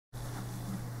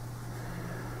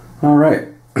All right,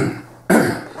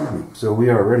 so we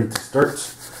are ready to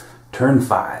start turn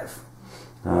 5.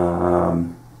 A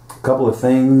couple of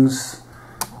things.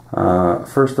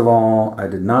 First of all, I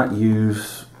did not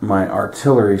use my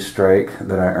artillery strike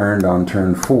that I earned on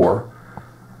turn 4.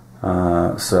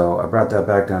 So I brought that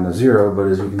back down to 0, but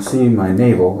as you can see, my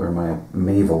naval, or my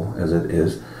mavel as it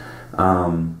is,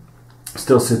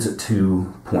 still sits at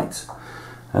 2 points.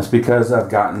 That's because I've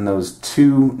gotten those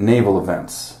 2 naval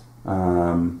events.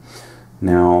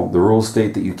 Now the rules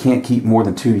state that you can't keep more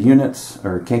than 2 units,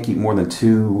 or can't keep more than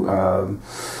 2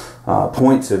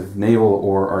 points of naval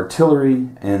or artillery,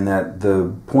 and that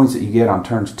the points that you get on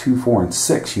turns 2, 4, and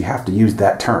 6 you have to use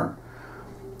that turn.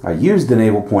 I used the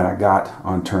naval point I got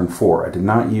on turn 4. I did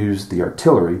not use the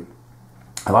artillery.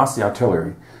 I lost the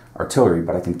artillery,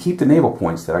 but I can keep the naval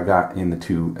points that I got in the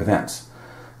 2 events.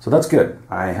 So that's good.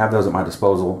 I have those at my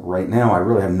disposal right now. I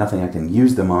really have nothing I can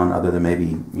use them on other than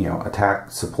maybe, you know, attack,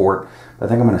 support. But I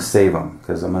think I'm going to save them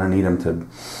because I'm going to need them to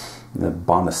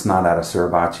bomb the snot out of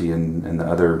Suribachi and the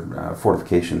other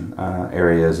fortification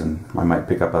areas, and I might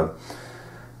pick up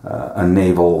a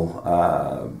naval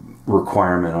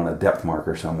requirement on a depth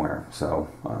marker somewhere. So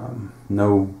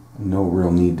no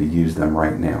real need to use them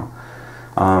right now.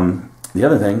 The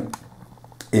other thing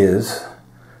is,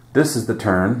 this is the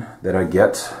turn that I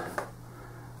get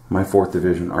my 4th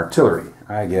Division artillery.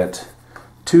 I get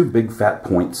 2 big fat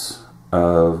points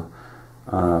of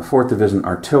 4th Division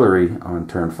artillery on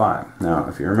turn 5. Now,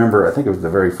 if you remember, I think it was the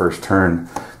very first turn,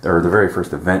 or the very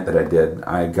first event that I did,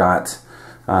 I got,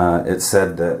 it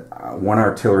said that 1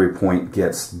 artillery point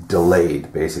gets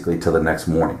delayed, basically, till the next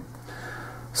morning.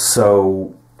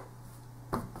 So,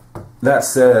 that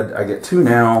said, I get 2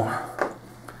 now.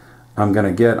 I'm going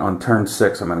to get on turn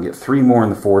 6, I'm going to get 3 more in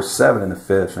the 4th, 7 in the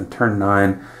 5th, and turn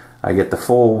 9 I get the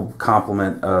full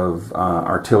complement of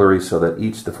artillery, so that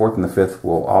each, the 4th and the 5th,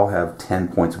 will all have 10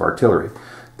 points of artillery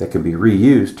that can be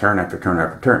reused turn after turn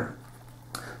after turn.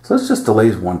 So this just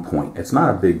delays 1 point. It's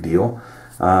not a big deal,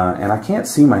 and I can't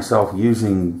see myself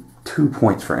using 2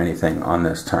 points for anything on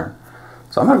this turn.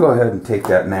 So I'm going to go ahead and take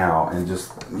that now, and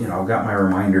just, you know, I've got my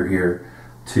reminder here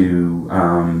to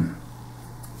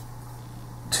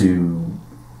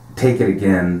take it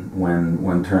again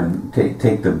when turn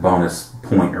take the bonus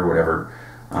point or whatever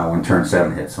when turn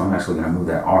 7 hits. So I'm actually going to move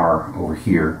that R over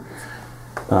here.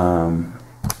 And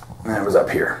it was up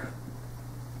here.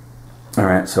 All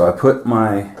right, so I got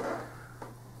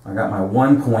my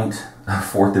 1 point of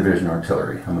 4th Division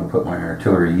artillery. I'm going to put my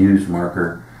artillery used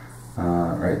marker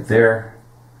right there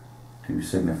to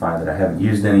signify that I haven't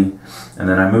used any, and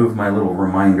then I move my little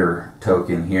reminder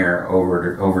token here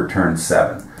over turn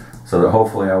 7. So that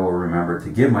hopefully I will remember to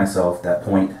give myself that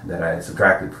point that I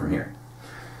subtracted from here.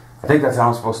 I think that's how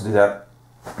I'm supposed to do that.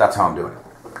 That's how I'm doing it.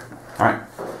 Alright.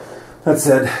 That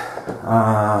said,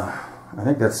 I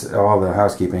think that's all the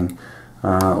housekeeping.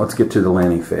 Let's get to the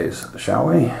landing phase, shall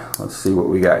we? Let's see what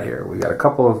we got here. We've got a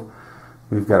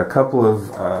couple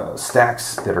of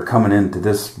stacks that are coming into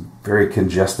this very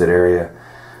congested area.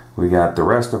 We got the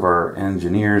rest of our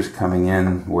engineers coming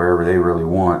in wherever they really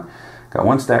want. Got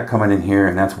 1 stack coming in here,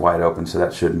 and that's wide open, so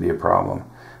that shouldn't be a problem.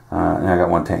 And I got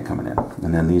 1 tank coming in.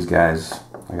 And then these guys,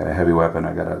 I got a heavy weapon,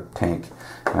 I got a tank,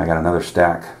 and I got another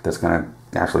stack that's going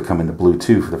to actually come into blue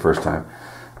 2 for the first time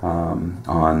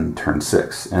on turn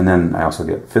 6. And then I also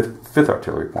get 5th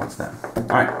artillery points then.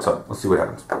 Alright, so let's see what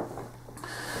happens.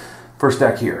 First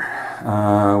stack here.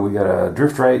 We got a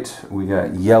drift right, we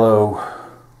got yellow,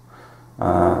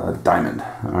 diamond.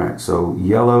 Alright, so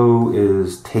yellow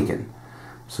is taken.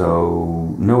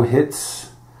 So no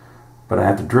hits, but I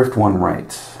have to drift 1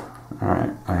 right.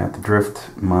 Alright, I have to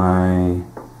drift my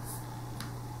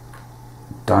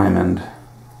diamond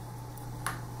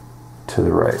to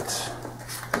the right.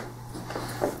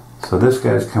 So this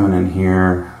guy's coming in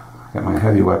here. I got my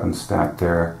heavy weapon stacked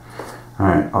there.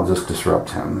 Alright, I'll just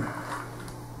disrupt him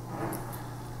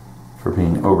for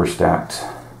being overstacked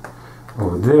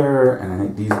over there. And I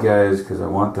think these guys, because I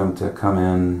want them to come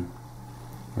in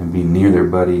and be near their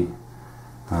buddy,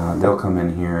 they'll come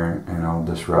in here and I'll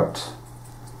disrupt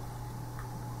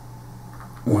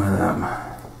one of them.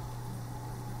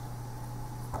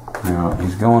 Now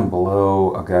he's going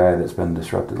below a guy that's been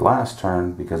disrupted last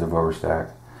turn because of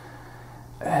overstack.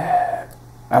 I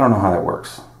don't know how that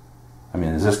works. I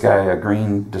mean, is this guy a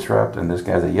green disrupt and this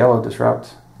guy's a yellow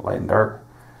disrupt, light and dark,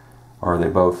 or are they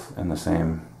both in the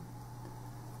same?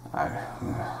 I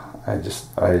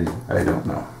don't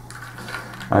know.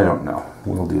 I don't know.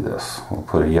 We'll do this. We'll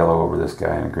put a yellow over this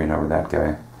guy and a green over that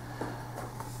guy.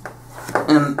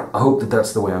 And I hope that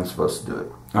that's the way I'm supposed to do it.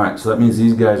 Alright, so that means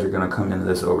these guys are going to come into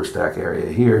this overstack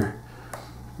area here.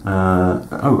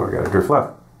 Oh, I got a drift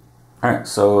left. Alright,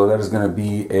 so that is going to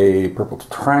be a purple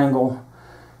triangle.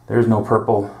 There's no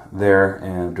purple there,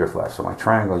 and drift left. So my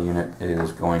triangle unit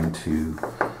is going to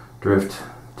drift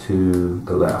to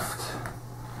the left.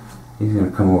 He's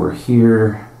going to come over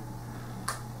here,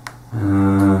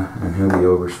 and he'll be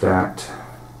overstacked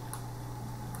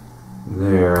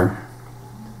there.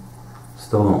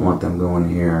 Still don't want them going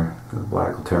here, because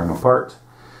black will tear them apart.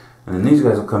 And then these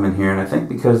guys will come in here, and I think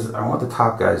because I want the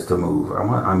top guys to move.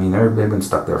 I mean, they've been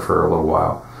stuck there for a little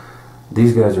while.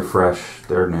 These guys are fresh,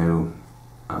 they're new.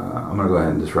 I'm going to go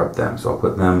ahead and disrupt them. So I'll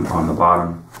put them on the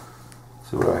bottom. Let's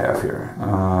see what I have here.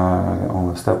 I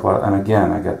got step out, and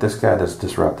again, I got this guy that's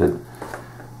disrupted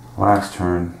last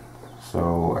turn.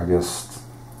 So I guess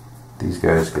these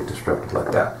guys get disrupted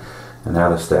like that. And now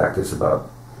the stack is about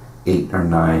 8 or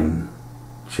 9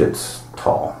 chits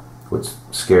tall, which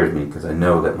scares me because I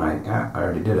know that I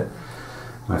already did it.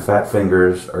 My fat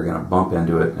fingers are going to bump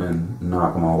into it and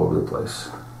knock them all over the place.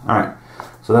 Alright,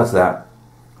 so that's that.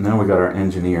 And then we got our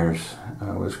engineers,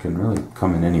 which can really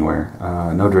come in anywhere.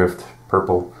 No drift,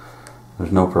 purple.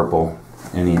 There's no purple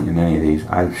in any of these.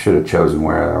 I should have chosen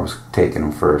where I was taking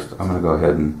them first. I'm going to go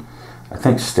ahead and, I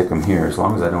think, stick them here as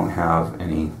long as I don't have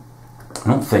any. I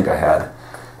don't think I had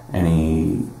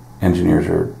any engineers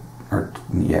or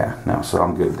yeah, no, so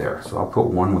I'm good there. So I'll put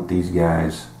one with these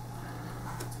guys,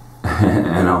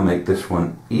 and I'll make this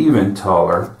one even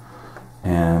taller,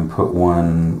 and put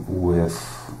one with,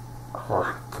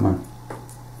 come on,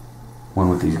 one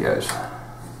with these guys. I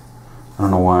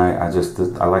don't know why, I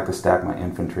like to stack my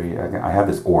infantry. I have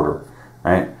this order,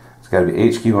 right? It's got to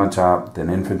be HQ on top, then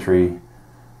infantry,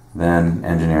 then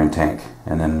engineer and tank,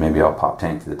 and then maybe I'll pop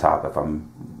tank to the top if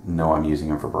I'm using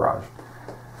them for barrage.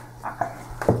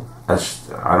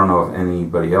 I don't know if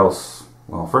anybody else,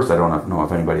 well, first I don't know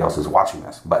if anybody else is watching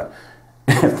this, but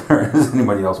if there is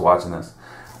anybody else watching this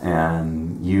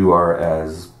and you are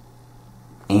as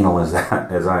anal as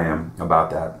I am about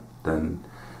that, then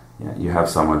yeah, you have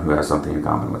someone who has something in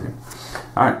common with you.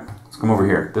 Alright, let's come over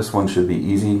here. This one should be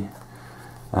easy.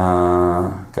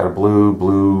 Got a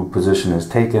blue position is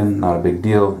taken, not a big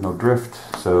deal, no drift,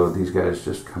 so these guys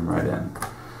just come right in.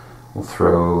 We'll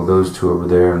throw those two over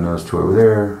there and those two over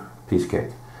there. Piece of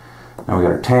cake. Now we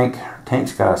got our tank. Our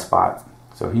tank's got a spot,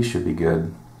 so he should be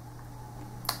good.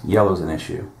 Yellow's an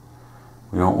issue.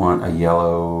 We don't want a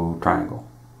yellow triangle.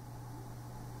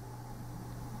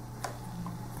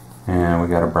 And we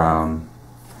got a brown,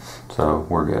 so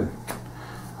we're good.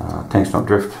 Tanks don't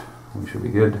drift. We should be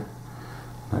good.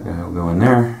 That guy will go in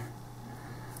there.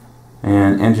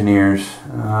 And engineers,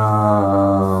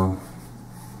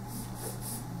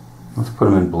 let's put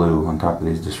them in blue on top of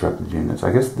these disrupted units.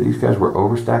 I guess these guys were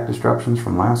overstacked disruptions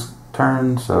from last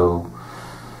turn, so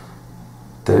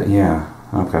yeah,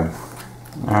 okay.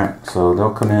 Alright, so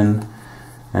they'll come in,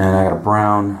 and I got a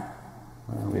brown.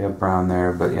 We have brown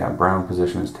there, but yeah, brown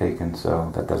position is taken,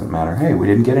 so that doesn't matter. Hey, we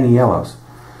didn't get any yellows.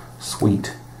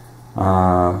 Sweet.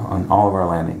 On all of our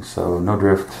landings, so no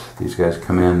drift. These guys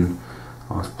come in.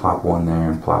 Let's plop one there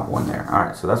and plop one there.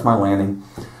 Alright, so that's my landing.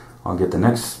 I'll get the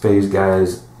next phase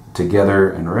guys together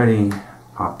and ready.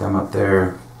 Pop them up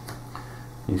there.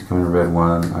 He's coming to red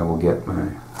one. I will get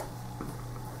my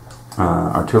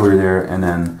artillery there, and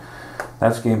then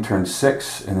that's game turn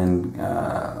 6, and then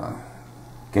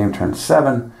game turn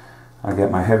 7 I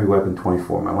get my heavy weapon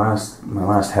 24, my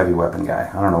last heavy weapon guy.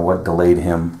 I don't know what delayed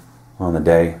him on the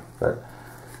day, but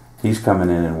he's coming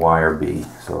in Y or B,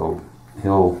 so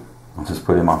I'll just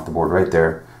put him off the board right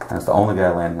there. That's the only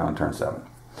guy landing on turn 7.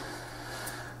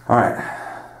 Alright,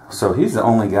 so he's the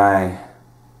only guy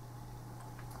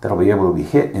that'll be able to be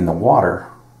hit in the water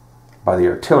by the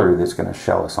artillery that's going to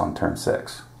shell us on turn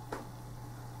 6.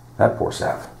 That poor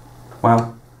sap.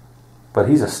 Well, but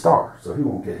he's a star, so he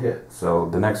won't get hit. So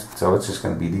it's just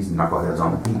going to be these knuckleheads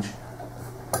on the beach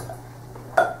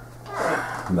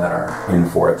that are in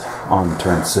for it on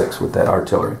turn 6 with that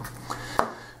artillery.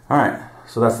 Alright,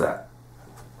 so that's that.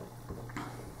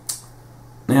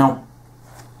 Now,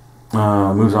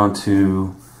 moves on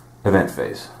to event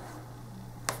phase.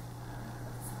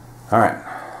 Alright,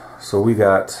 so we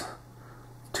got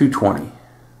 220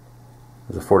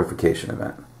 as a fortification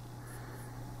event.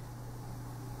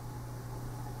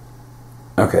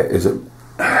 Okay, is it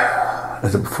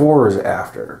before or is it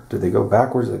after? Do they go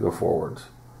backwards or do they go forwards?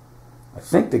 I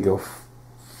think they go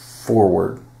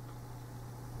forward.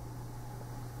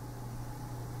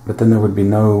 But then there would be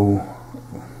no...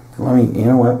 you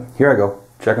know what? Here I go.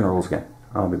 Checking the rules again.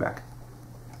 I'll be back.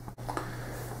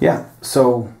 Yeah,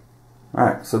 so...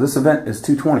 Alright, so this event is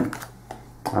 220.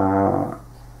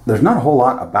 there's not a whole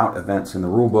lot about events in the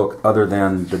rule book other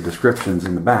than the descriptions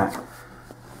in the back.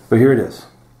 But here it is.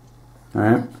 All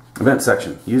right, event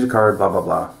section. Use a card. Blah blah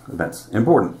blah. Events.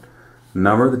 Important.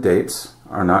 Number of the dates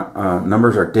are not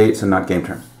numbers are dates and not game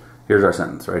terms. Here's our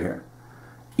sentence right here.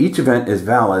 Each event is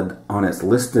valid on its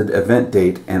listed event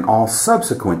date and all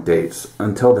subsequent dates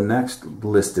until the next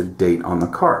listed date on the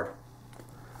card.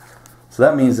 So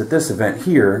that means that this event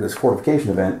here, this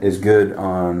fortification event, is good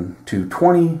on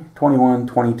 220, 21,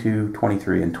 22,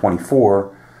 23, and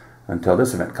 24 until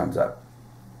this event comes up.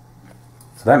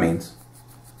 So that means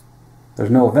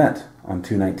there's no event on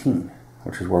 219,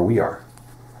 which is where we are.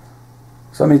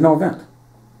 So that means no event.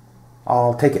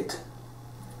 I'll take it.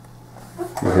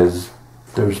 Because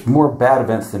there's more bad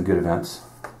events than good events.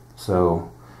 So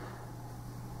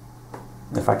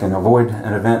if I can avoid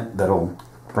an event that'll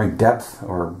bring depth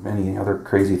or any other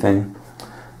crazy thing,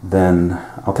 then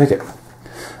I'll take it.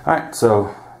 Alright,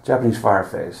 so Japanese fire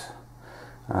phase.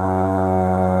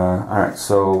 Alright,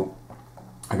 so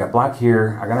I got black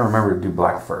here. I gotta remember to do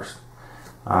black first.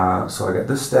 So I got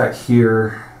this stack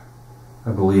here,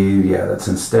 I believe. Yeah, that's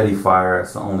in steady fire.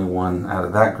 That's the only one out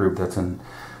of that group that's in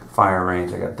fire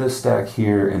range. I got this stack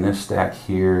here and this stack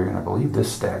here, and I believe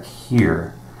this stack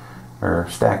here, or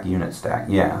stack unit stack.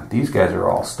 Yeah, these guys are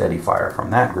all steady fire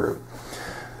from that group.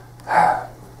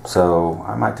 So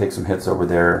I might take some hits over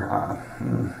there.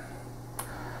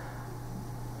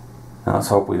 Now let's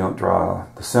hope we don't draw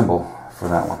the symbol for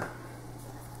that one.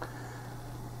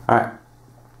 Alright,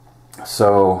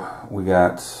 so we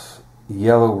got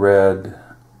yellow, red,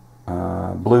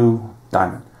 blue,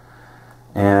 diamond.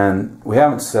 And we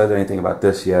haven't said anything about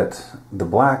this yet. The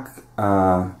black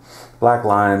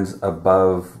lines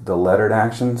above the lettered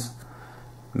actions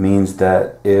means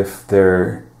that if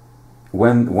they're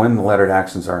when the lettered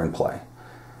actions are in play,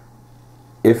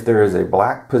 if there is a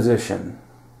black position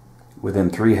within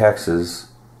 3 hexes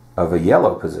of a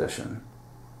yellow position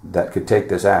that could take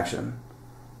this action,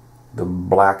 the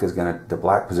black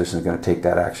position is going to take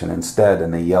that action instead,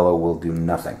 and the yellow will do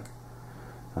nothing.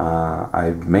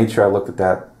 I made sure I looked at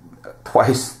that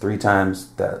twice, 3 times,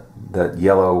 that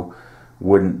yellow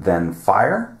wouldn't then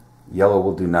fire. Yellow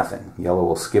will do nothing. Yellow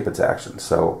will skip its action.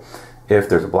 So if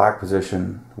there's a black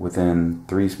position within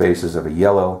 3 spaces of a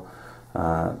yellow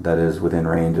that is within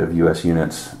range of US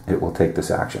units, it will take this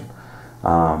action.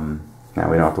 Now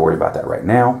we don't have to worry about that right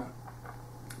now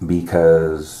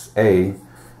because A,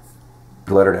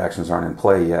 the lettered actions aren't in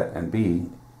play yet, and B,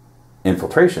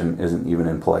 infiltration isn't even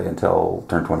in play until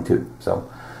turn 22. So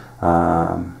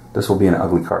this will be an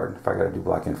ugly card if I got to do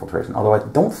black infiltration. Although I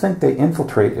don't think they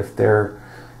infiltrate if they're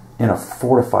in a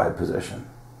fortified position.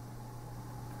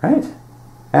 Right?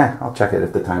 I'll check it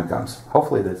if the time comes.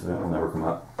 Hopefully this event will never come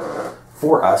up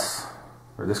for us,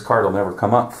 or this card will never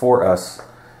come up for us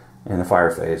in the fire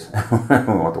phase. We won't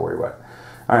have to worry about it.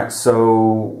 Alright,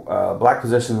 so black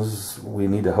positions, we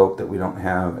need to hope that we don't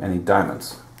have any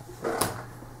diamonds.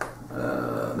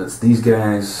 That's these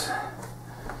guys.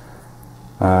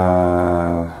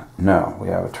 No, we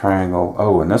have a triangle.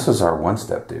 Oh, and this is our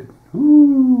one-step dude.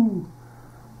 Ooh.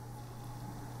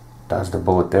 Dodged a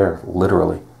bullet there,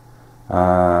 literally.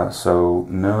 So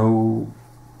no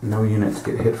units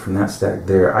get hit from that stack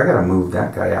there. I gotta move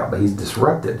that guy out, but he's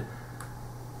disrupted.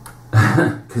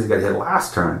 Because he got hit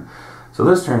last turn. So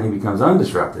this turn he becomes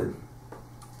undisrupted.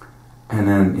 And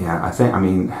then, yeah, I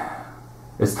mean,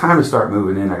 it's time to start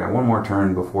moving in. I got one more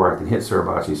turn before I can hit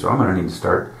Suribachi, so I'm going to need to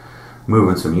start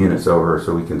moving some units over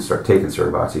so we can start taking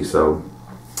Suribachi. So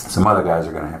some other guys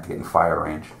are going to have to get in fire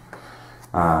range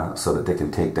so that they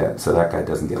can take that, so that guy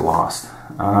doesn't get lost.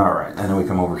 Alright, and then we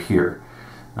come over here.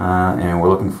 And we're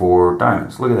looking for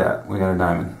diamonds. Look at that. We got a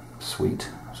diamond. Sweet.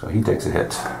 So he takes a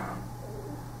hit.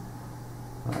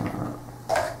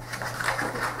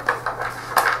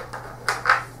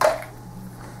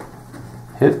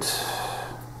 Hit.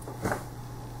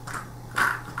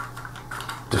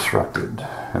 Disrupted.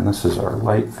 And this is our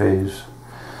light phase.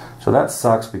 So that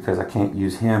sucks because I can't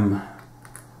use him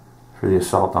for the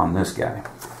assault on this guy.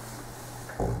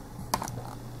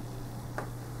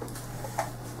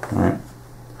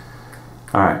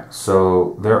 Alright,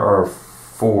 so there are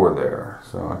 4 there.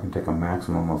 So I can take a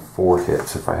maximum of 4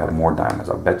 hits if I have more diamonds.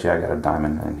 I'll bet you I got a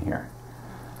diamond in here.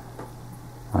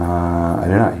 I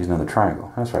did not use another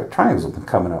triangle. That's right, triangles have been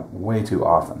coming up way too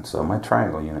often, so my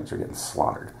triangle units are getting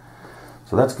slaughtered.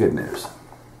 So that's good news.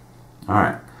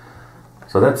 Alright,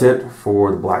 so that's it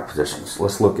for the black positions.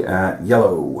 Let's look at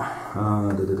yellow.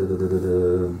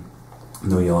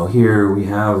 No yellow here. We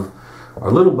have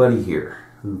our little buddy here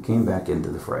who came back into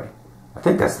the fray. I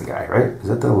think that's the guy, right? Is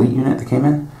that the elite unit that came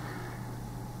in?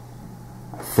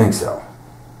 I think so.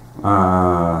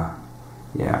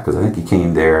 Yeah, because I think he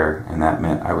came there, and that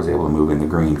meant I was able to move in the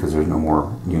green because there's no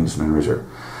more units in reserve.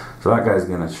 So that guy's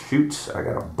going to shoot. I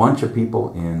got a bunch of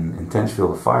people in intense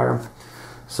field of fire.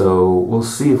 So we'll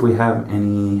see if we have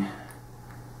any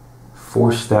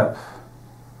 4-step.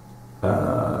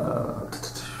 I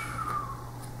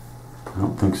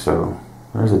don't think so.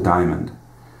 There's a diamond,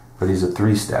 but he's a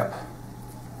 3-step.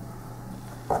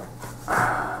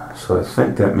 So I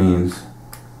think that means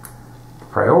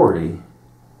priority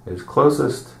is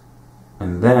closest,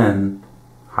 and then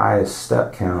highest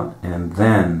step count, and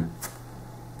then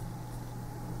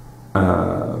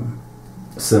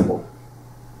symbol.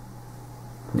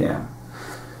 Yeah,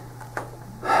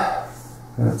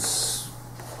 that's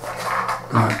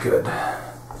not good,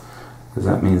 because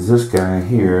that means this guy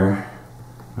here,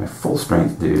 my full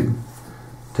strength dude,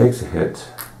 takes a hit,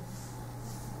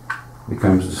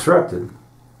 becomes disrupted,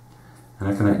 and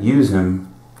I cannot use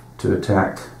him to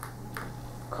attack.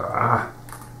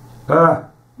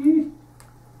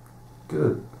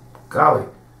 Good golly.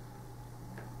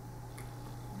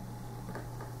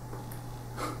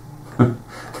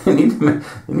 They need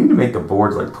to make the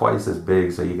boards like twice as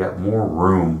big so you got more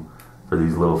room for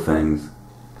these little things,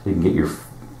 so you can get your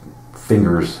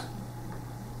fingers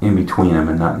in between them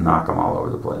and not knock them all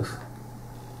over the place.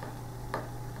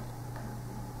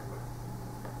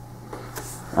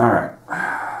 Alright,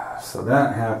 so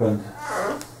that happened.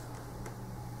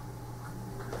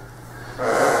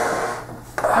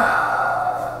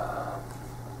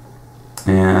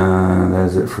 And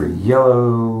that's it for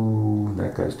yellow.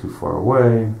 That guy's too far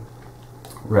away.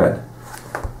 Red.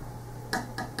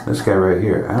 This guy right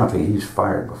here, I don't think he's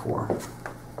fired before.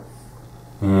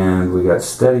 And we got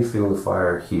steady field of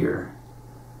fire here.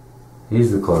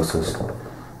 He's the closest.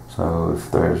 So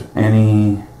if there's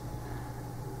any...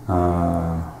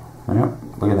 yep,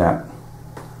 look at that.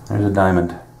 There's a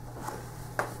diamond.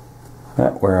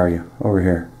 Where are you? Over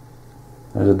here.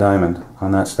 There's a diamond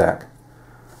on that stack.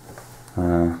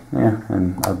 Yeah,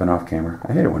 and I've been off camera.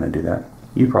 I hate it when I do that.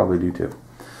 You probably do too.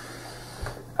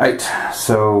 Alright,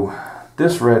 so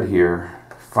this red here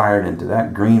fired into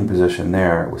that green position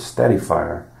there with steady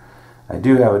fire. I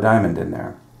do have a diamond in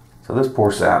there. So this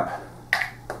poor sap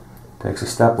takes a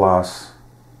step loss.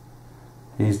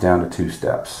 He's down to 2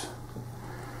 steps.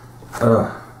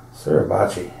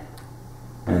 Suribachi.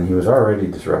 And he was already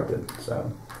disrupted,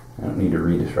 so I don't need to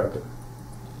re-disrupt it.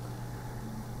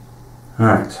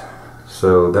 Alright,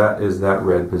 so that is that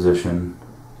red position.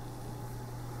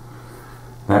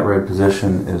 That red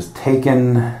position is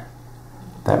taken.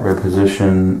 That red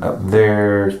position up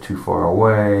there is too far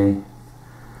away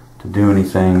to do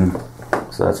anything.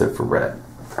 So that's it for red.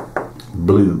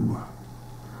 Blue.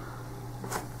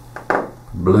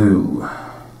 Blue.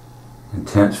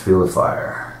 Intense field of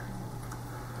fire.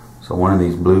 So one of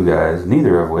these blue guys,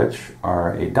 neither of which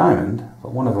are a diamond,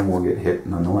 but one of them will get hit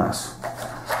nonetheless.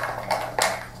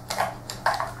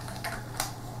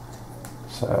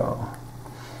 So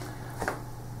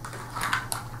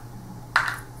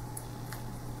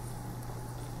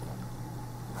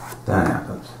that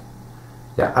happens.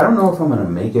 Yeah, I don't know if I'm going to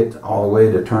make it all the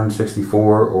way to turn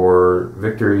 64 or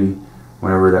victory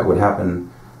whenever that would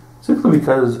happen, simply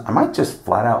because I might just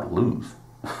flat out lose.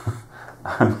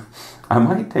 I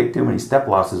might take too many step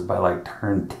losses by like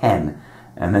turn 10,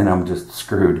 and then I'm just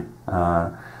screwed.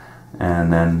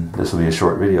 And then this will be a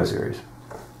short video series.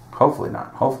 Hopefully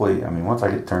not. Hopefully, I mean, once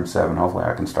I get turn 7, hopefully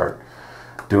I can start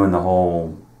doing the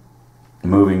whole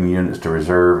moving units to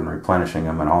reserve and replenishing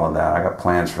them and all of that. I got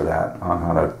plans for that, on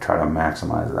how to try to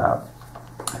maximize that.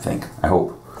 I think. I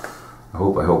hope. I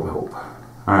hope.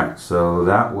 Alright, so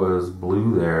that was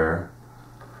blue there.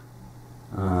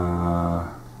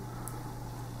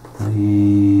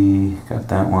 Got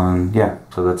that one. Yeah,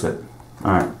 so that's it.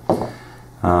 Alright.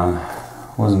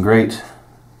 Wasn't great,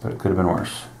 but it could have been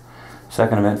worse.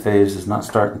 Second event phase does not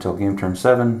start until game turn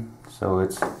 7, so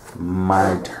it's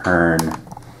my turn.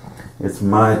 It's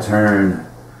my turn.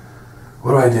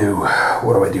 What do I do?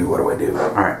 What do I do? What do I do?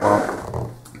 Alright,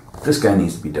 well, this guy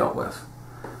needs to be dealt with.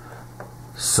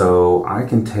 So I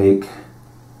can take...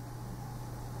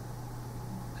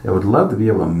 I would love to be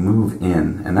able to move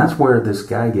in, and that's where this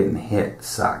guy getting hit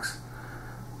sucks.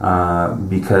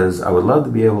 Because I would love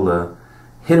to be able to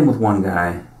hit him with one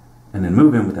guy and then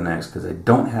move in with the next, because I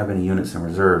don't have any units in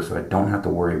reserve, so I don't have to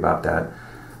worry about that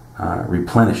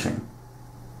replenishing.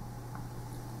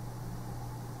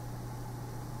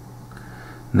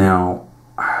 Now,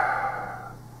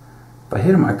 if I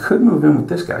hit him, I could move in with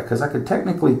this guy, because I could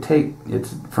technically take,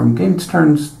 it's from game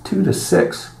turns 2 to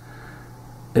 6,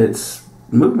 its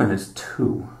movement is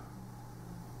 2.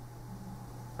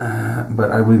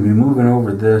 But I would be moving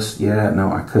over this. Yeah,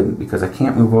 no, I couldn't because I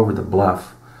can't move over the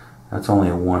bluff. That's only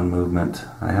a one movement.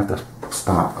 I have to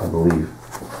stop, I believe.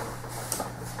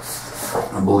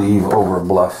 I believe over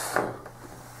bluff.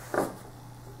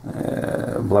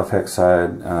 Bluff hex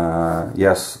side.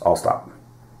 Yes, I'll stop.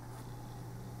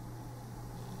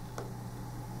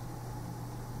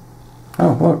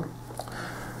 Oh, look.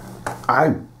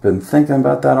 I've been thinking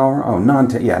about that all. Oh,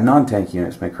 non-tank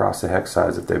units may cross the hex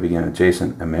sides if they begin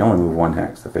adjacent and may only move one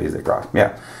hex the phase they cross.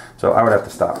 Yeah, so I would have to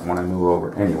stop when I move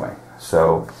over anyway.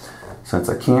 So since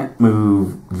I can't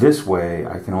move this way,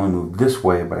 I can only move this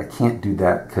way, but I can't do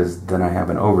that because then I have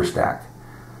an overstack.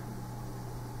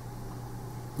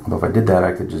 But if I did that,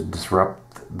 I could just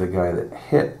disrupt the guy that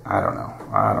hit. I don't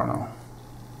know.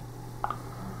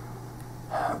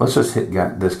 Let's just hit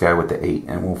this guy with the 8,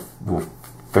 and we'll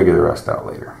figure the rest out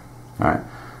later. Alright,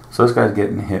 so this guy's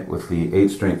getting hit with the 8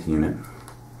 strength unit.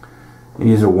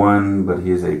 He's a 1, but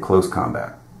he is a close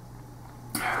combat.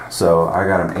 So I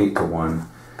got him 8 to 1.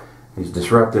 He's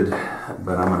disrupted,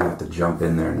 but I'm going to have to jump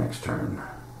in there next turn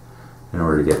in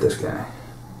order to get this guy.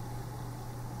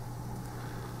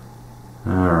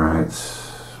 Alright,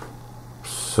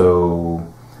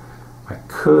 so I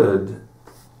could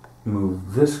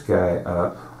move this guy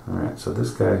up. Alright, so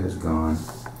this guy has gone.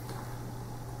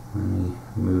 Let me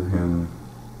move him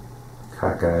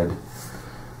cockeyed.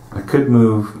 I could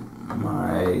move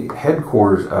my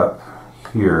headquarters up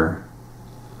here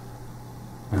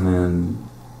and then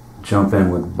jump in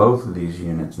with both of these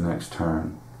units next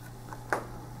turn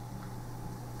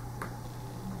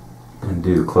and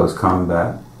do close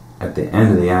combat at the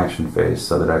end of the action phase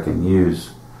so that I can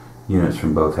use units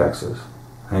from both hexes.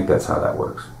 I think that's how that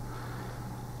works.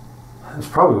 That's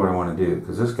probably what I want to do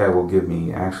because this guy will give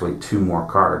me actually 2 more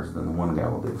cards than the one guy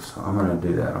will do. So I'm going to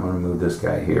do that. I'm going to move this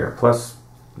guy here. Plus,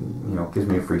 you know, it gives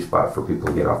me a free spot for people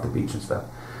to get off the beach and stuff.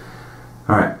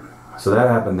 Alright, so that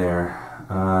happened there.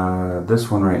 This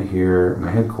one right here,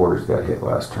 my headquarters got hit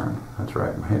last turn. That's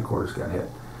right, my headquarters got hit.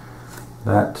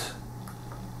 That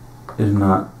is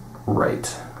not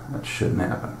right. That shouldn't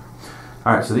happen.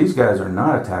 Alright, so these guys are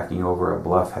not attacking over a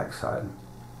bluff hex side.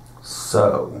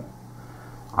 So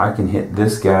I can hit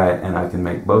this guy and I can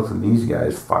make both of these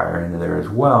guys fire into there as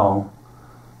well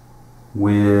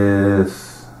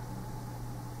with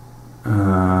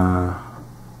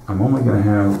I'm only going to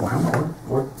have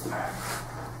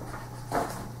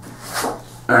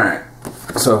alright,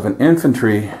 so if an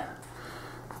infantry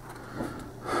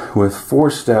with 4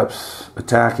 steps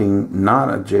attacking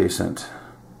not adjacent,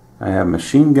 I have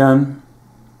machine gun,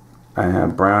 I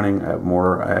have Browning, I have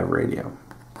mortar, I have radio.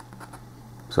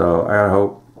 So I gotta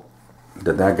hope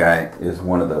that that guy is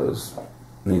one of those.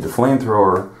 Needs a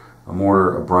flamethrower, a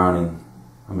mortar, a Browning,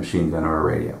 a machine gun, or a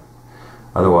radio.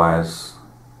 Otherwise,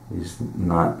 he's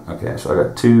not. Okay, so I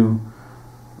got 2,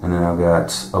 and then I've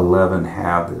got 11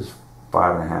 halved is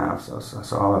 5.5.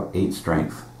 So I'll have 8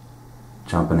 strength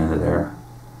jumping into there.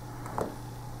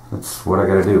 That's what I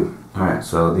gotta do. Alright,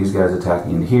 so these guys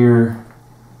attacking in here.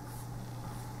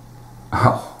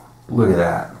 Oh, look at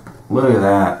that. Look at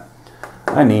that.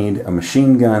 I need a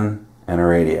machine gun and a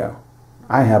radio.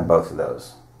 I have both of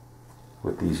those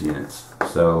with these units.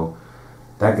 So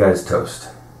that guy's toast.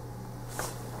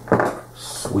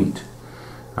 Sweet.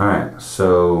 Alright,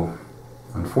 so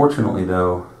unfortunately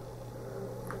though,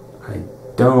 I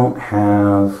don't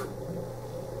have.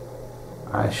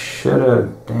 I should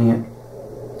have. Dang it.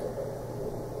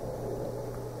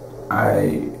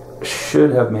 I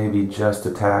should have maybe just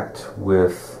attacked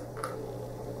with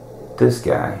this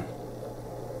guy.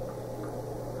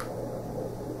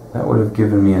 That would have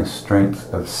given me a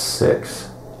strength of 6.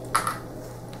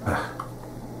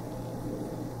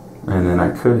 And then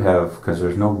I could have, because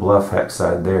there's no bluff hex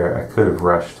side there, I could have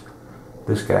rushed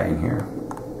this guy in here.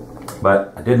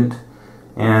 But I didn't,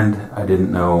 and I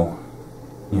didn't know,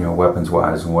 you know, weapons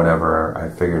wise and whatever. I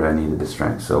figured I needed the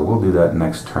strength. So we'll do that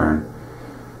next turn.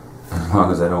 As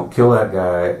long as I don't kill that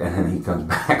guy and then he comes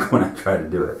back when I try to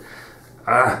do it.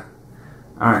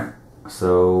 Alright,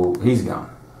 so he's gone.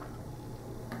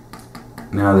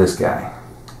 Now this guy.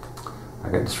 I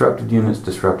got disrupted units.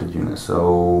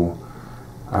 So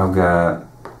I've got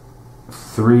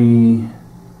 3.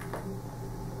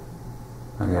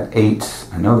 I got 8.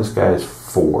 I know this guy is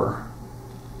 4.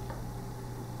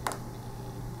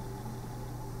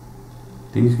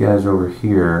 These guys over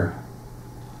here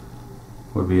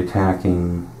would be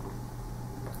attacking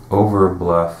over a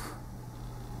bluff.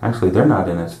 Actually, they're not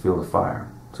in its field of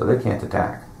fire, so they can't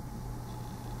attack.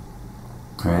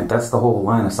 Alright, that's the whole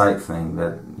line of sight thing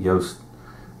that Yost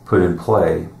put in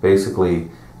play.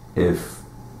 Basically, if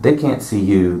they can't see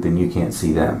you, then you can't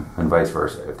see them, and vice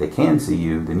versa. If they can see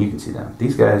you, then you can see them.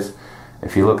 These guys,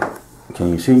 if you look, can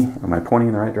you see? Am I pointing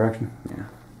in the right direction? Yeah.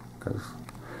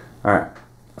 All right.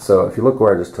 So if you look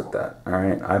where I just took that, all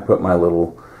right, I put my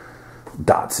little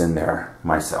dots in there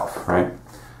myself, right?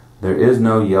 There is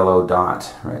no yellow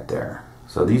dot right there.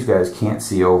 So these guys can't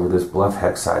see over this bluff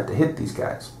hex side to hit these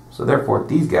guys. So therefore,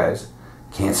 these guys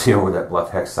can't see over that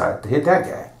bluff hex side to hit that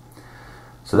guy.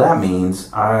 So that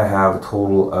means I have a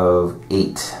total of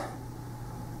 8.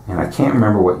 And I can't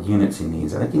remember what units he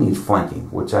needs. I think he needs flanking,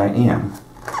 which I am.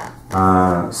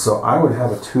 So I would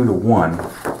have a 2-to-1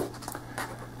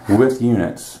 with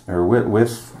units, or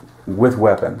with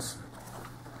weapons.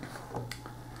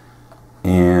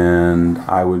 And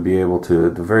I would be able to,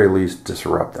 at the very least,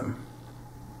 disrupt them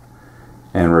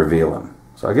and reveal them.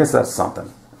 So I guess that's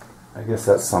something.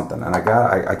 And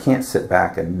I can't sit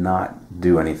back and not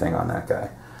do anything on that guy.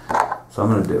 So I'm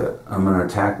going to do it. I'm going to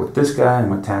attack with this guy, and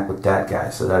I'm going to attack with that guy.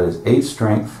 So that is 8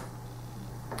 strength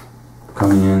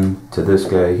coming in to this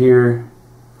guy here.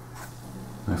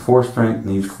 My 4 strength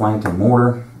needs flank and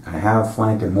mortar. I have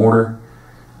flank and mortar.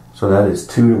 So that is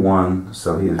 2-to-1.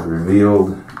 So he is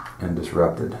revealed and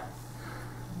disrupted.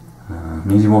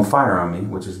 Means he won't fire on me,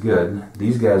 which is good.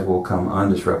 These guys will come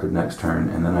undisrupted next turn,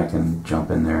 and then I can jump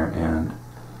in there and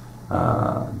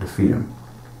defeat him.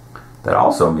 That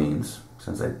also means,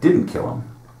 since I didn't kill him,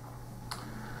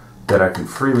 that I can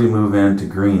freely move into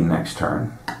green next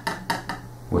turn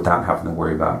without having to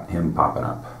worry about him popping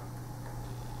up.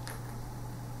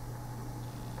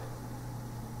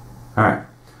 Alright,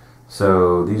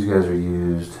 so these guys are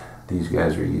used, these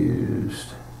guys are used.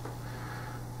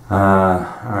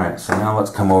 Alright, so now let's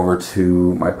come over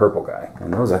to my purple guy.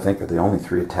 And those, I think, are the only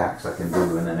 3 attacks I can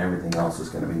do, and then everything else is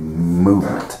going to be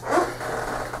movement.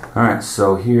 Alright,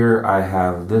 so here I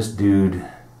have this dude.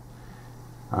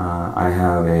 I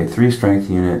have a 3 strength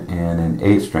unit and an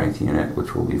 8 strength unit,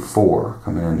 which will be 4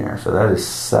 coming in there. So that is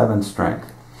 7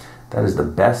 strength. That is the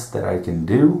best that I can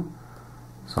do.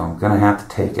 So I'm going to have to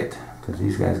take it, because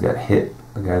these guys got hit.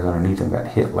 The guys underneath them got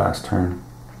hit last turn.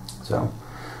 So,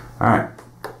 alright.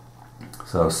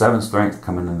 So 7 strength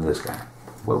coming into this guy.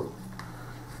 Whoa.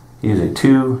 He is a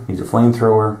 2. He's a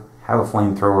flamethrower. Have a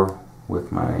flamethrower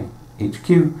with my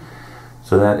HQ.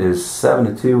 So that is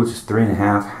 7-2, which is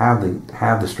 3.5.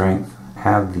 Have the strength.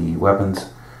 Have the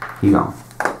weapons. He gone.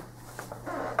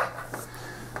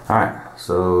 Alright.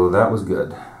 So that was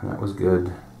good. That was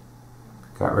good.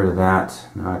 Got rid of that.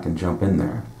 Now I can jump in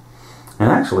there.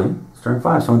 And actually, it's turn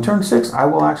 5. So in turn 6, I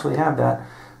will actually have that.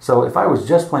 So if I was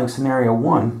just playing scenario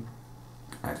 1,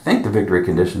 I think the victory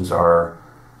conditions are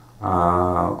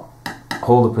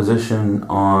hold a position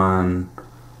on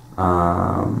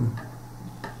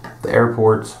the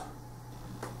airport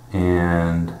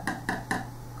and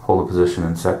hold a position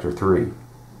in sector 3.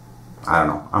 I don't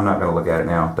know. I'm not going to look at it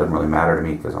now. It doesn't really matter to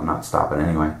me because I'm not stopping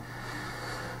anyway.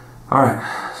 Alright,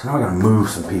 so now we got to move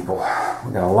some people.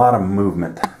 We got a lot of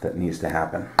movement that needs to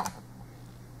happen.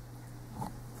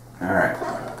 Alright.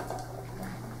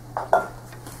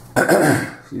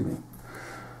 Excuse me.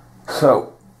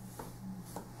 So,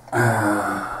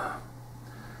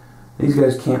 these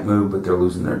guys can't move, but they're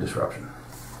losing their disruption.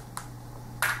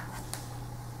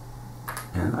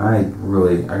 And I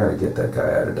gotta get that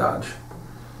guy out of dodge.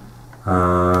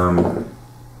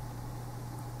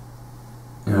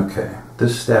 Okay,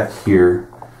 this stack here,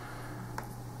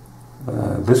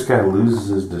 this guy loses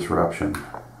his disruption,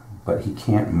 but he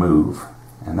can't move.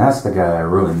 And that's the guy I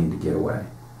really need to get away.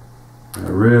 I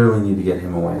really need to get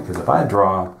him away, because if I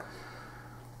draw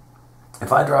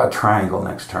a triangle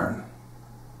next turn,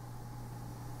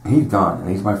 he's gone, and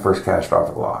he's my first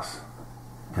catastrophic loss.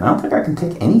 And I don't think I can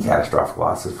take any catastrophic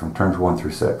losses from turns 1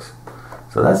 through 6.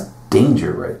 So that's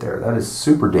danger right there. That is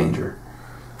super danger.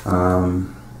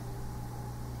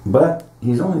 But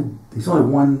he's only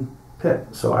 1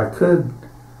 pip, so I could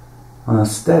on a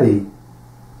steady.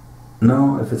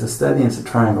 No, if it's a steady and it's a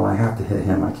triangle, I have to hit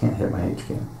him. I can't hit my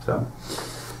HQ. So,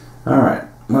 alright.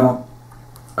 Well,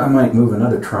 I might move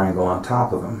another triangle on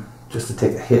top of him just to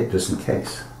take a hit, just in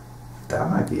case. That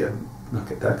might be a...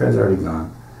 Okay, that guy's already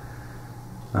gone.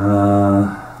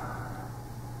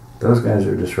 Those guys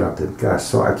are disrupted. Gosh,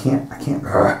 so I can't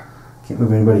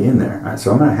move anybody in there. Alright,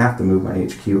 so I'm going to have to move my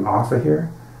HQ off of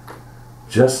here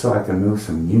just so I can move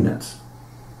some units.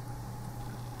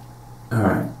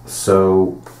 Alright,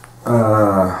 so...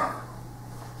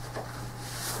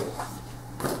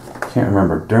 can't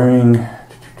remember. During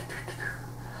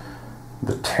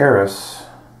the terrace,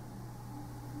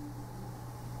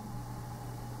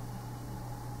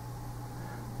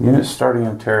 units starting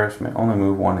on terrace may only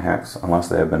move 1 hex unless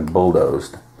they have been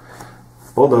bulldozed.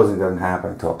 Bulldozing doesn't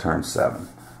happen until turn 7.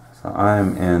 So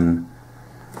I'm in,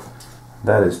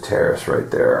 that is terrace right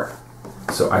there.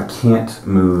 So I can't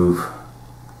move.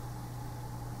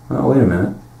 Oh, wait a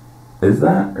minute. Is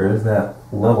that, or is that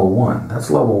level 1? That's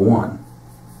level 1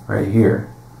 right here.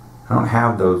 I don't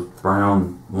have those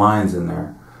brown lines in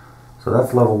there. So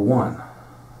that's level 1.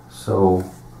 So,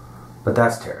 but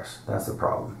that's terrace. That's the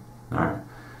problem. All right.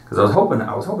 Because I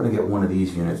was hoping to get one of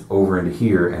these units over into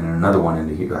here and another one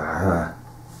into here.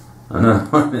 Another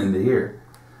one into here.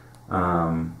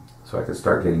 So I could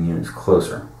start getting units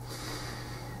closer.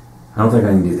 I don't think I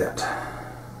can do that.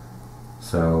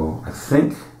 So I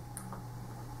think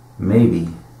maybe,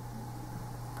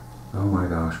 oh my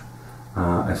gosh,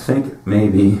 I think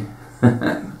maybe,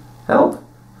 help,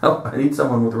 I need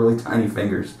someone with really tiny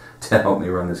fingers to help me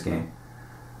run this game.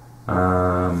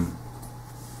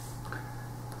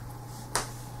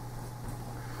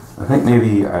 I think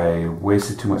maybe I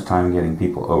wasted too much time getting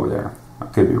people over there. I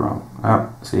could be wrong.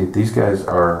 See, these guys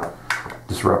are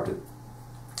disrupted.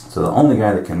 So the only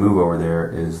guy that can move over there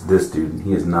is this dude, and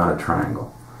he is not a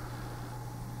triangle.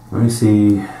 Let me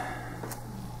see.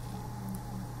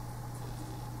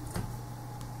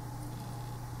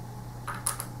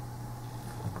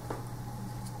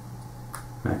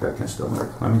 That guy can still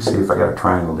move. Let me see if I got a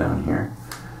triangle down here.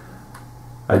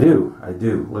 I do.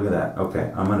 Look at that.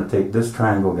 Okay, I'm going to take this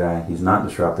triangle guy. He's not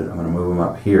disrupted. I'm going to move him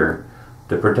up here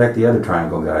to protect the other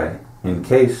triangle guy in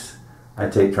case I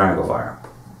take triangle fire.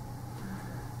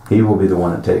 He will be the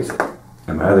one that takes it,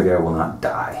 and my other guy will not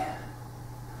die.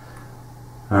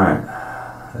 Alright,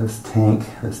 this tank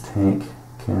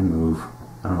can move.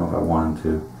 I don't know if I want him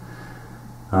to.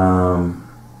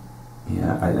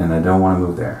 Yeah, and I don't want to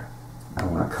move there. I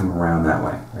want to come around that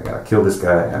way. I gotta kill this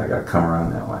guy, and I gotta come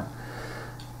around that way.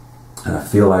 And I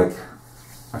feel like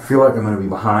I'm going to be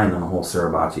behind on the whole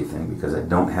Suribachi thing because I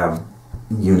don't have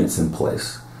units in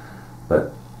place.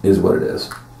 But is what it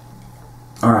is.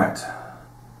 All right.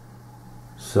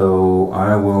 So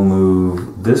I will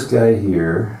move this guy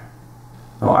here.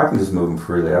 Oh, I can just move him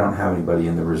freely. I don't have anybody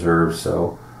in the reserve,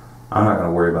 so I'm not going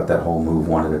to worry about that whole move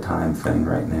one at a time thing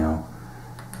right now.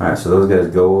 All right. So those guys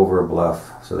go over a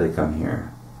bluff, so they come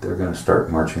here. They're going to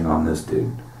start marching on this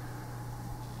dude.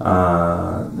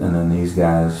 And then these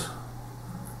guys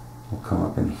will come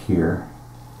up in here.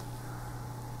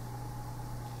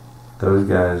 Those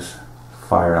guys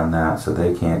fired on that, so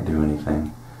they can't do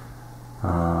anything.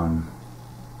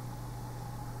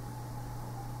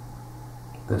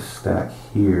 This stack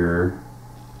here.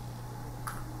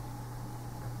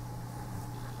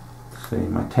 See,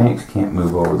 my tanks can't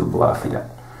move over the bluff yet.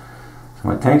 So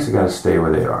my tanks have got to stay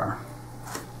where they are.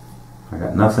 I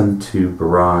got nothing to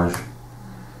barrage.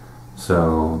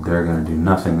 So they're going to do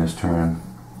nothing this turn.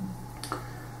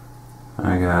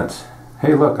 I got,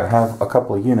 hey look, I have a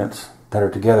couple of units that are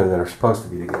together that are supposed to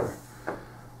be together.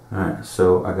 Alright,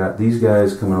 so I got these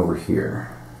guys coming over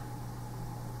here.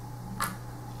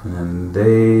 And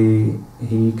then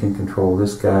he can control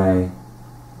this guy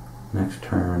next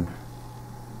turn.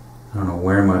 I don't know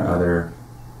where my other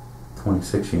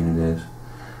 26 unit is.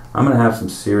 I'm going to have some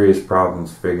serious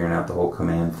problems figuring out the whole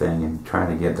command thing and trying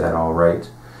to get that all right.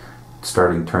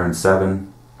 Starting turn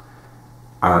 7,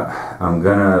 I'm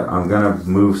gonna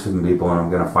move some people and I'm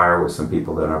gonna fire with some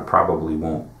people that I probably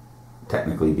won't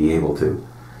technically be able to,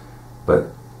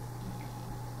 but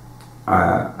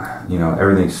you know,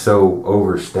 everything's so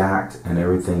overstacked and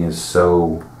everything is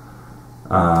so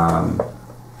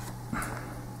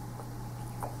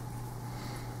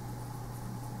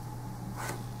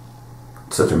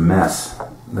such a mess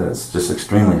that it's just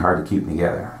extremely hard to keep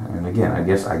together. And again, I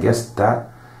guess that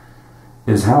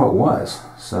is how it was.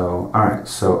 So, alright,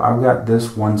 so I've got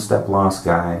this one step loss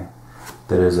guy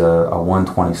that is a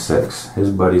 126.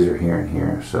 His buddies are here and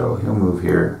here, so he'll move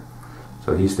here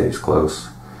so he stays close.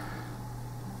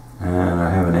 And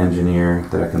I have an engineer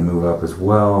that I can move up as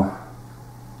well.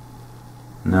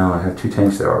 No, I have 2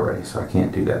 tanks there already, so I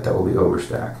can't do that. That will be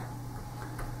overstack.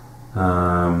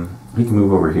 He can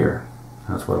move over here.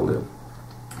 That's what I'll do.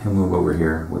 He'll move over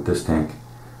here with this tank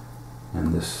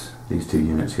and these 2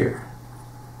 units here.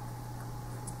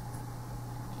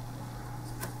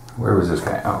 Where was this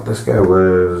guy? Oh, this guy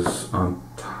was on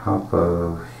top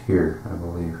of here, I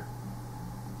believe.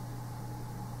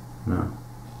 No.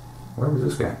 Where was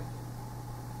this guy?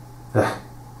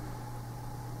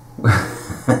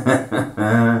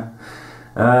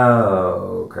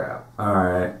 Oh, crap.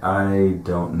 Alright, I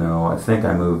don't know. I think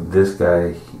I moved this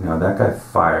guy. No, that guy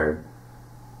fired.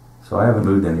 So I haven't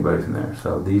moved anybody from there.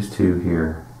 So these 2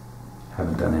 here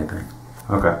haven't done anything.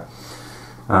 Okay.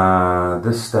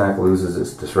 This stack loses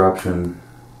its disruption.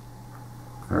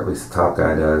 or at least the top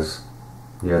guy does.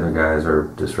 The other guys are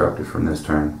disrupted from this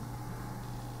turn.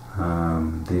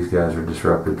 These guys are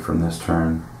disrupted from this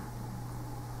turn.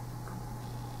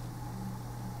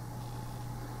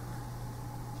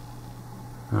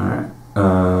 Alright,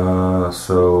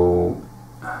 so...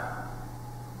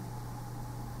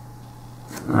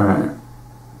 Alright.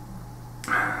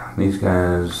 These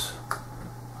guys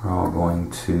are all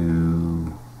going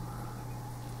to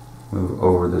move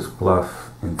over this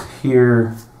bluff into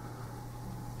here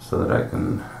so that I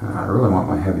can... I really want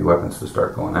my heavy weapons to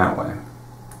start going that way.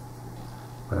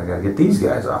 But I gotta get these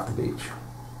guys off the beach.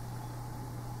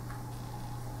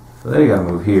 So they gotta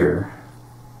move here.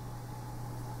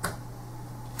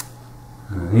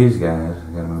 And these guys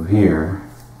are gonna move here.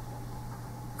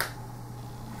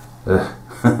 Ugh.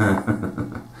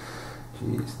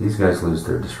 Jeez, these guys lose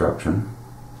their disruption.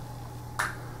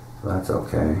 So that's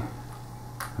okay.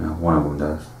 Well, one of them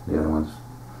does. The other ones.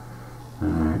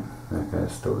 Alright, that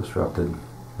guy's still disrupted.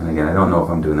 And again, I don't know if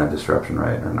I'm doing that disruption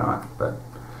right or not, but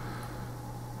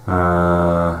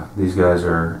these guys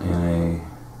are in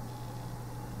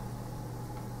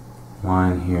a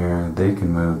line here. They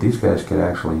can move. These guys could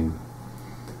actually...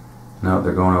 No,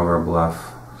 they're going over a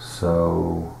bluff.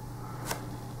 So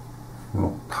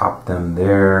we'll pop them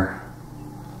there.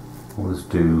 We'll just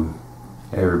do...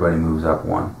 Everybody moves up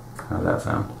one. How's that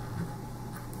sound?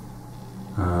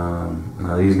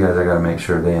 Now these guys, I got to make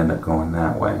sure they end up going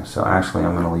that way. So actually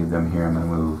I'm going to leave them here. I'm going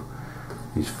to move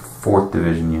these 4th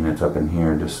Division units up in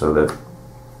here just so that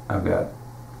I've got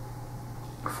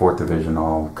 4th Division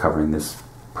all covering this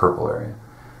purple area.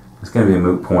 It's going to be a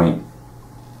moot point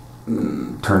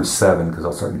turn 7 because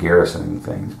I'll start garrisoning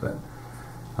things, but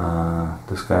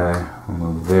this guy will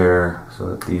move there so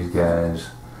that these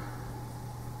guys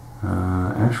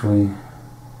actually,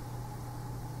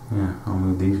 yeah, I'll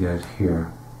move these guys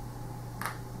here.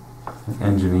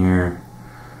 Engineer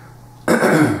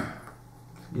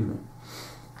excuse me,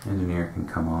 engineer can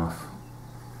come off.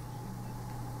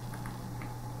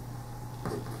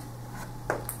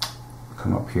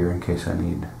 Come up here in case I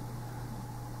need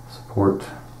support.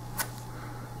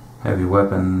 Heavy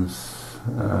weapons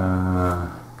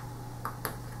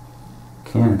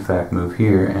can in fact move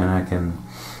here, and I can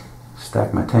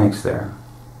stack my tanks there.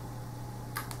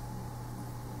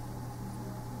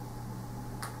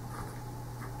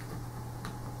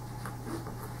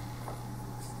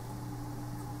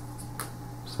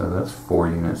 So that's 4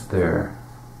 units there.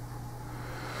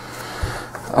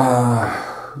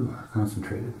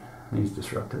 Concentrated. He's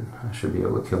disrupted. I should be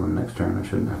able to kill him next turn. I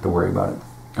shouldn't have to worry about it.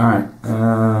 Alright.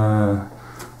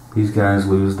 These guys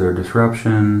lose their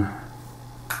disruption.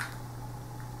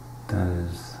 That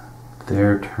is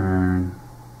their turn.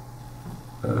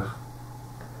 Ugh.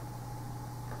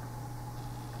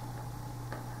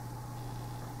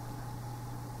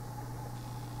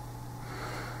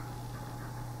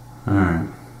 Alright.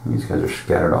 These guys are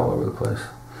scattered all over the place.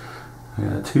 I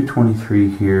got a 223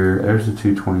 here. There's the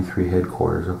 223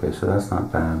 headquarters. Okay, so that's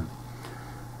not bad.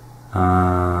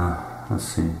 Let's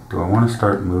see. Do I want to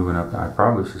start moving up? I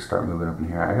probably should start moving up in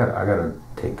here. I gotta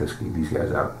take these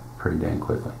guys out pretty dang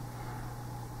quickly,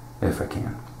 if I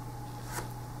can.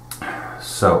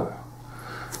 So,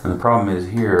 and the problem is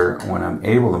here when I'm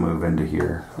able to move into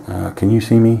here. Can you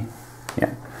see me?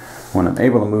 Yeah. When I'm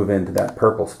able to move into that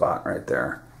purple spot right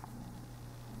there.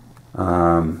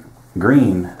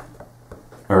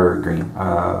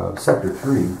 Sector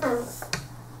 3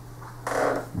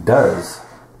 does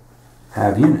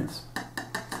have units.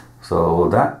 So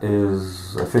that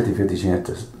is a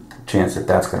 50-50 chance that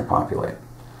that's going to populate.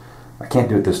 I can't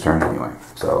do it this turn anyway,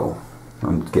 so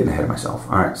I'm getting ahead of myself.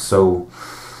 Alright, so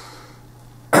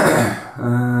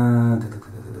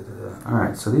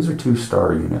alright, so these are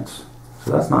 2-star units.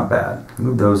 So that's not bad.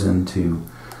 Move those into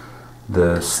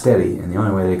the steady, and the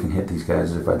only way they can hit these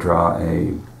guys is if I draw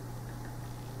a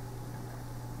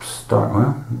star.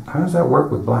 Well, how does that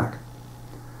work with black?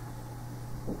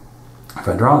 If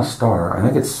I draw a star, I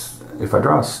think if I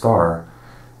draw a star,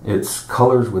 it's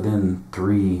colors within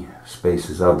 3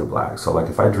 spaces of the black. So like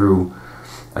if I drew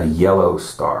a yellow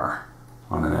star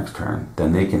on the next turn,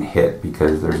 then they can hit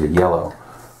because there's a yellow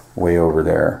way over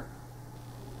there.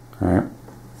 Alright?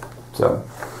 So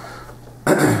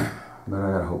but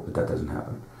I gotta hope that doesn't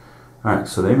happen. Alright,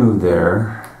 so they move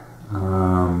there.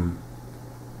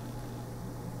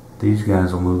 These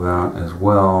guys will move out as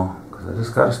well because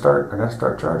I gotta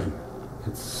start charging.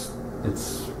 It's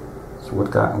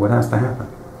what has to happen.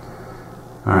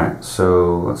 Alright,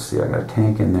 so let's see, I got a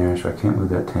tank in there, so I can't move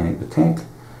that tank. The tank...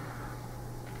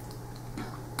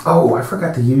 Oh, I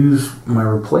forgot to use my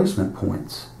replacement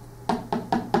points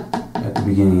at the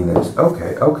beginning of this.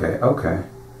 Okay.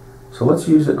 So let's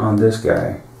use it on this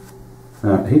guy.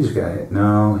 No, he just got hit.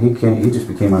 No, he can't. He just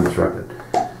became undisrupted.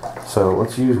 So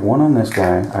let's use one on this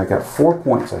guy. I got 4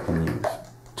 points I can use.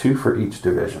 2 for each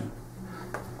division.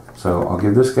 So I'll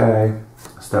give this guy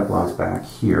a step loss back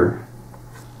here,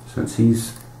 since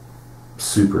he's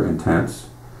super intense.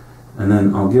 And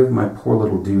then I'll give my poor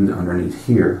little dude underneath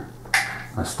here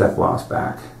a step loss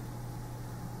back.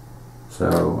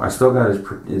 So I still got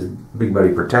his big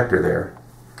buddy protector there,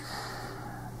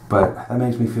 but that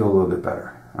makes me feel a little bit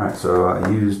better. Alright, so I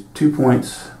used 2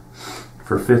 points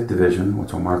for 5th division,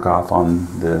 which I'll mark off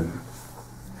on the...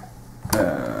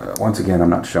 once again, I'm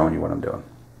not showing you what I'm doing.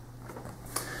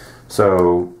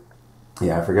 So,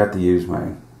 yeah, I forgot to use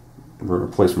my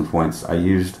replacement points. I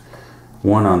used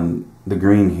one on the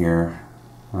green here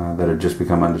that had just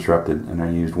become undisrupted, and I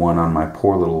used one on my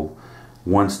poor little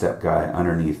one-step guy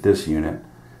underneath this unit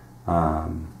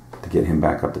to get him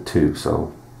back up to 2.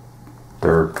 So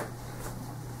they're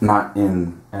not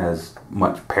in as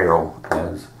much peril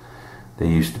as they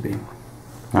used to be.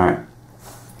 Alright,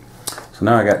 so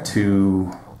now I got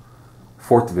 2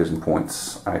 4th division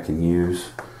points I can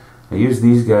use. I use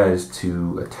these guys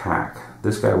to attack.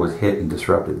 This guy was hit and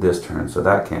disrupted this turn, so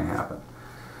that can't happen.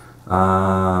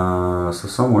 So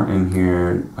somewhere in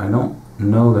here, I don't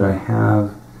know that I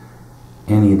have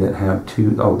any that have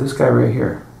 2. Oh, this guy right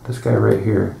here. This guy right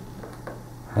here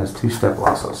has 2 step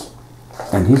losses.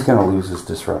 And he's going to lose his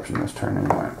disruption this turn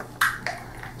anyway.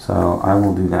 So I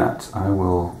will do that. I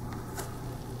will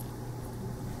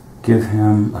give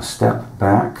him a step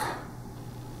back.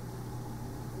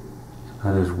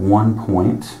 That is 1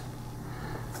 point.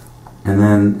 And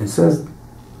then it says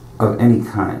of any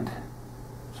kind.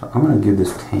 So I'm going to give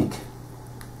this tank,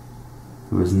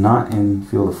 who is not in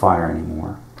field of fire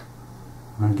anymore,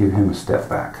 I'm going to give him a step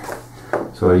back.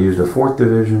 So I used a 4th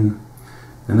division,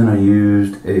 and then I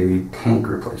used a tank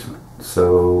replacement.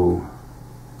 So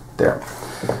there.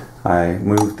 I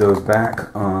moved those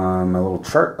back on my little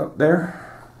chart up there.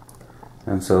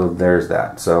 And so there's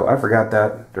that. So I forgot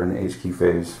that during the HQ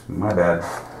phase. My bad.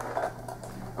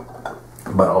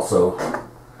 But also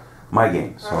my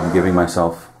game. So I'm giving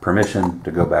myself permission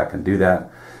to go back and do that.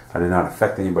 I did not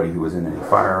affect anybody who was in any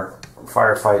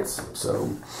firefights. So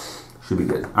should be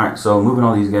good. Alright, so moving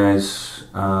all these guys.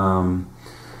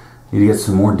 Need to get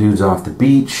some more dudes off the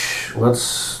beach. Well,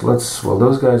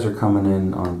 those guys are coming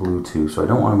in on blue too, so I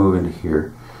don't want to move into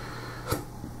here.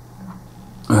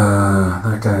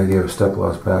 That guy I gave a step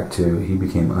loss back to. He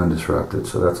became undisrupted,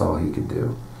 so that's all he could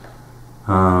do.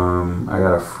 I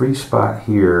got a free spot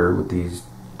here with these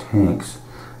tanks.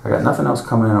 I got nothing else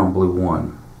coming in on blue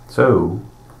 1. So,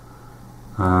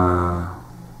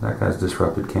 that guy's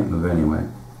disrupted, can't move anyway.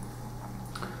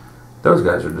 Those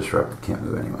guys are disrupted, can't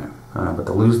move anyway. But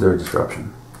they'll lose their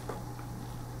disruption.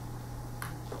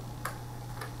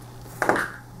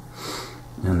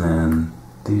 And then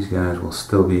these guys will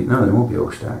still be... No, they won't be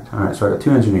overstacked. Alright, so I got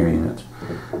 2 engineer units.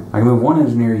 I can move 1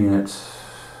 engineer unit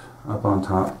up on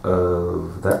top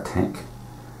of that tank.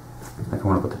 I think I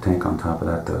want to put the tank on top of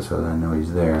that though, so that I know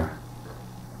he's there.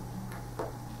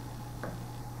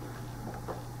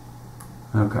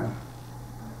 Okay.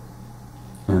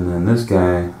 And then this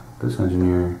guy, this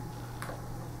engineer,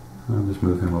 I'll just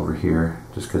move him over here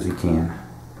just because he can.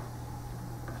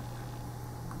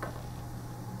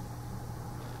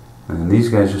 And then these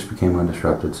guys just became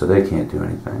undisrupted, so they can't do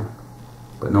anything.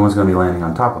 But no one's going to be landing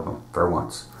on top of them for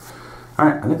once.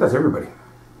 Alright, I think that's everybody.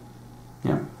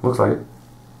 Yeah, looks like it.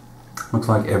 Looks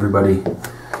like everybody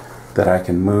that I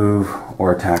can move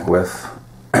or attack with.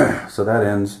 So that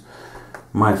ends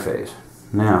my phase.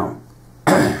 Now,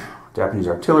 Japanese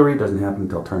artillery doesn't happen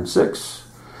until turn 6.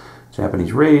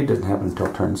 Japanese raid doesn't happen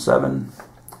until turn 7.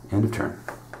 End of turn.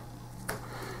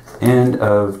 End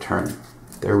of turn.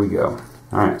 There we go.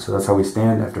 Alright, so that's how we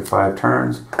stand after 5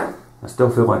 turns. I still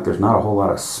feel like there's not a whole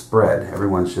lot of spread.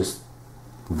 Everyone's just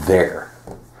there.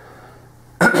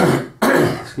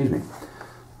 Excuse me.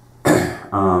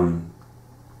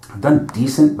 I've done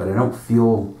decent, but I don't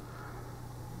feel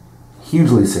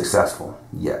hugely successful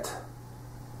yet.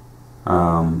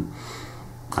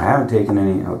 I haven't taken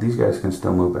any... Oh, these guys can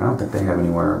still move, but I don't think they have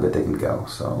anywhere that they can go,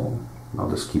 so I'll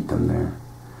just keep them there.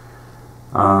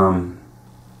 I'm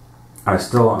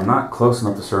not close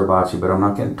enough to Suribachi, but I'm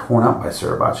not getting torn up by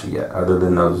Suribachi yet, other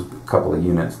than those couple of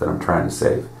units that I'm trying to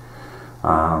save.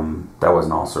 That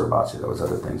wasn't all Suribachi, that was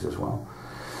other things as well.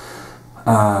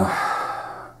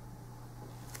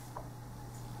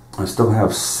 I still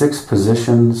have 6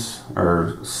 positions,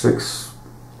 or 6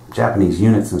 Japanese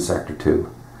units in Sector 2,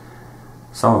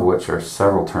 some of which are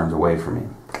several turns away from me.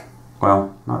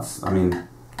 Well,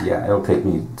 yeah, it'll take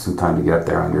me some time to get up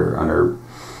there under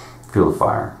feel the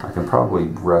fire. I can probably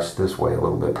rush this way a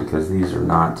little bit because these are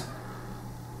not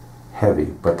heavy,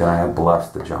 but then I have bluffs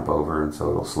to jump over, and so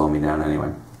it'll slow me down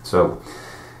anyway. So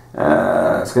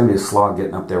it's going to be a slog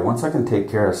getting up there. Once I can take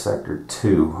care of sector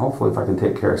 2, hopefully if I can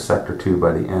take care of sector 2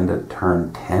 by the end of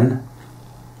turn 10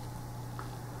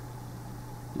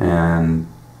 and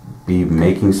be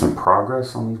making some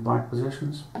progress on these black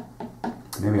positions,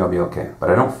 maybe I'll be okay. But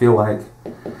I don't feel like,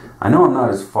 I know I'm not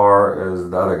as far as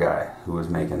the other guy who was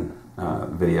making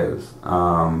videos,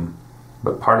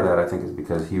 but part of that I think is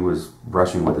because he was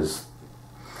rushing with his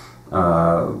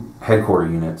headquarter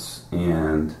units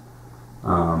and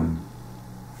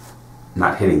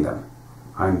not hitting them.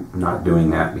 I'm not doing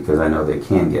that because I know they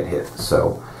can get hit.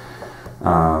 So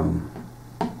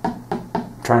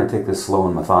trying to take this slow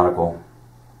and methodical.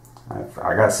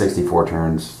 I got 64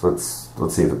 turns. Let's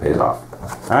see if it pays off.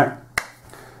 All right,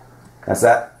 that's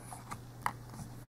that.